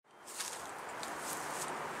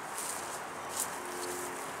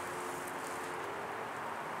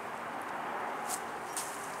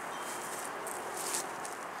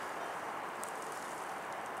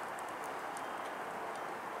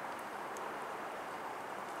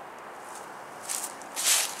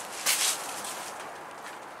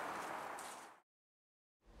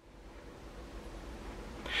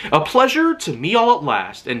A pleasure to me all at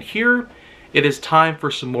last, and here it is time for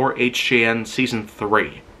some more HJN Season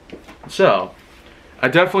 3. So, I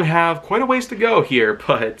definitely have quite a ways to go here,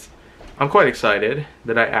 but I'm quite excited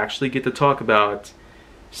that I actually get to talk about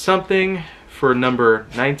something for number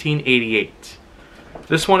 1988.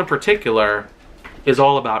 This one in particular is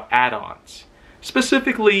all about add-ons.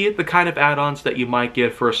 Specifically, the kind of add-ons that you might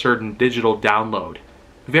get for a certain digital download.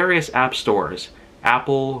 Various app stores,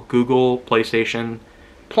 Apple, Google, PlayStation,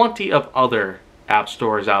 plenty of other app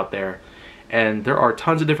stores out there. And there are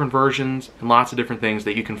tons of different versions and lots of different things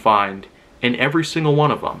that you can find in every single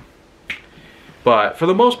one of them. But for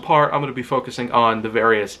the most part, I'm going to be focusing on the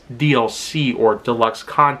various DLC or deluxe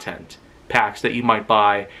content packs that you might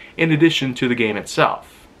buy in addition to the game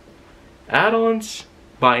itself. Add-ons,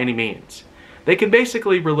 by any means. They can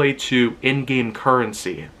basically relate to in-game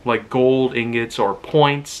currency, like gold ingots or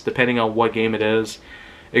points, depending on what game it is.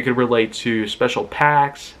 It could relate to special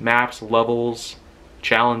packs, maps, levels,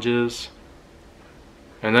 challenges,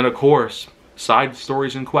 and then of course, side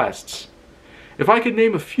stories and quests. If I could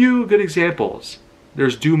name a few good examples,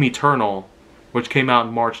 there's Doom Eternal, which came out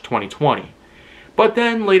in March 2020. But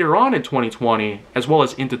then later on in 2020, as well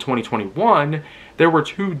as into 2021, there were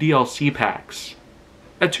two DLC packs.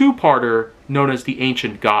 A two-parter known as The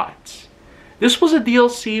Ancient Gods. This was a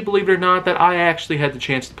DLC, believe it or not, that I actually had the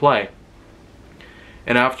chance to play.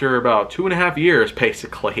 And after about 2.5 years,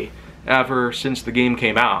 basically, ever since the game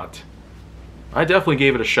came out, I definitely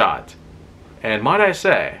gave it a shot. And might I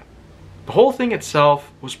say, the whole thing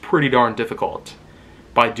itself was pretty darn difficult.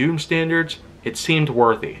 By Doom standards, it seemed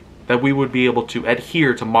worthy that we would be able to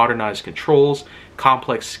adhere to modernized controls,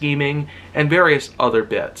 complex scheming, and various other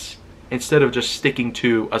bits, instead of just sticking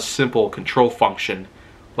to a simple control function,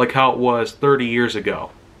 like how it was 30 years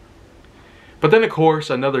ago. But then of course,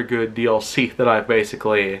 another good DLC that I've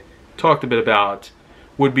basically talked a bit about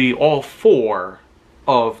would be all 4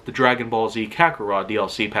 of the Dragon Ball Z Kakarot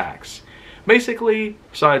DLC packs. Basically,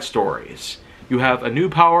 side stories. You have A New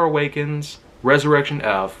Power Awakens, Resurrection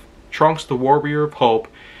F, Trunks the Warrior of Hope,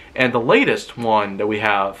 and the latest one that we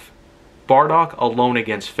have, Bardock Alone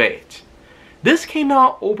Against Fate. This came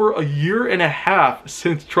out over 1.5 years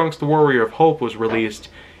since Trunks the Warrior of Hope was released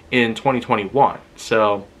in 2021.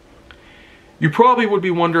 So, you probably would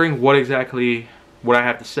be wondering what exactly what I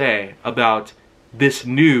have to say about this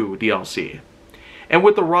new DLC. And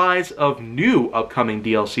with the rise of new upcoming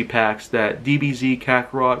DLC packs that DBZ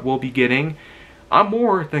Kakarot will be getting, I'm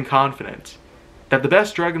more than confident that the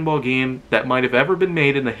best Dragon Ball game that might have ever been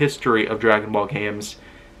made in the history of Dragon Ball games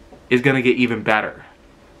is going to get even better.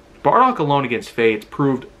 Bardock Alone Against Fate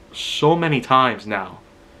proved so many times now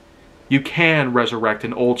you can resurrect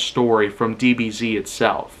an old story from DBZ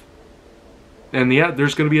itself. And yeah,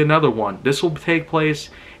 there's going to be another one. This will take place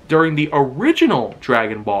during the original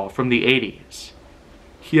Dragon Ball from the 80s.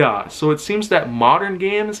 Yeah, so it seems that modern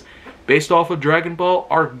games based off of Dragon Ball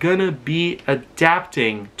are gonna be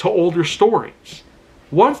adapting to older stories.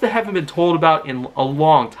 Ones that haven't been told about in a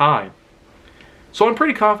long time. So I'm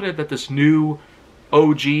pretty confident that this new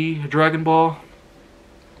OG Dragon Ball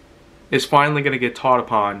is finally gonna get taught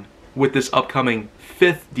upon with this upcoming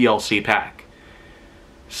 5th DLC pack.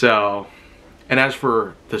 So, and as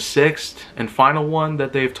for the 6th and final one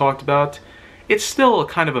that they've talked about, it's still a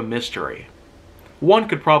kind of a mystery. One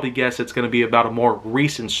could probably guess it's going to be about a more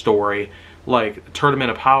recent story, like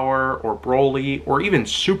Tournament of Power, or Broly, or even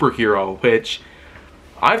Superhero, which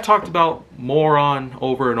I've talked about more on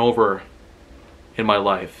over and over in my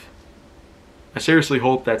life. I seriously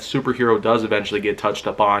hope that Superhero does eventually get touched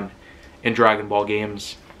upon in Dragon Ball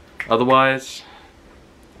games. Otherwise,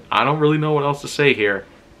 I don't really know what else to say here.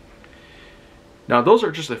 Now, those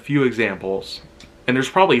are just a few examples. And there's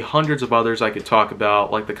probably hundreds of others I could talk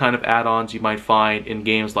about, like the kind of add-ons you might find in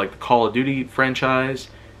games like the Call of Duty franchise,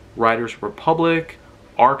 Riders Republic,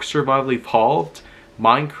 Ark Survival Evolved,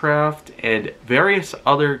 Minecraft, and various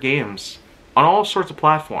other games on all sorts of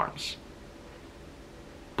platforms.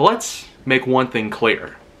 But let's make one thing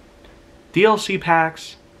clear. DLC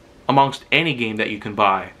packs, amongst any game that you can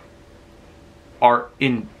buy, are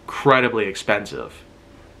incredibly expensive.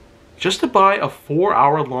 Just to buy a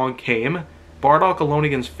 4-hour-long game, Bardock Alone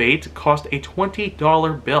Against Fate cost a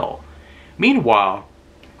 $20 bill. Meanwhile,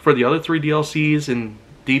 for the other 3 DLCs in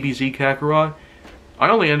DBZ Kakarot, I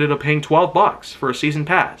only ended up paying $12 for a season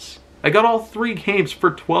pass. I got all 3 games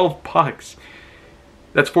for $12.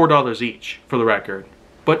 That's $4 each, for the record.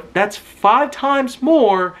 But that's 5 times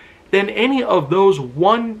more than any of those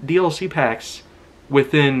 1 DLC packs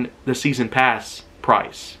within the season pass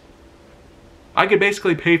price. I could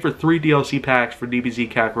basically pay for 3 DLC packs for DBZ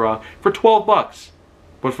Kakarot for $12,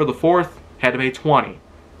 but for the 4th, had to pay $20.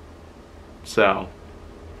 So,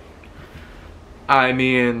 I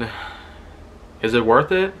mean, is it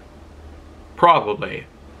worth it? Probably.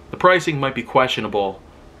 The pricing might be questionable,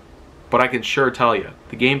 but I can sure tell you,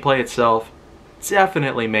 the gameplay itself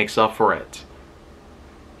definitely makes up for it.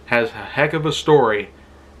 Has a heck of a story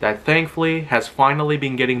that thankfully has finally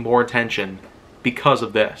been getting more attention because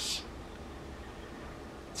of this.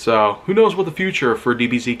 So, who knows what the future for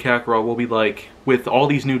DBZ Kakarot will be like with all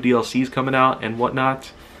these new DLCs coming out and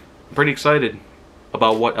whatnot. I'm pretty excited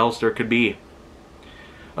about what else there could be.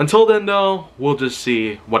 Until then though, we'll just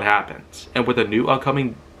see what happens. And with the new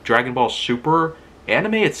upcoming Dragon Ball Super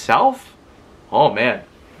anime itself, oh man.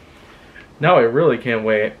 Now I really can't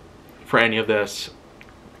wait for any of this.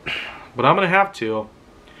 But I'm going to have to.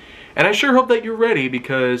 And I sure hope that you're ready,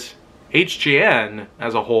 because HJN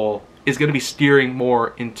as a whole is going to be steering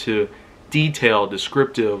more into detailed,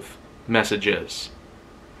 descriptive messages.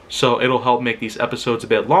 So it'll help make these episodes a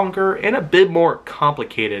bit longer and a bit more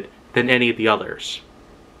complicated than any of the others.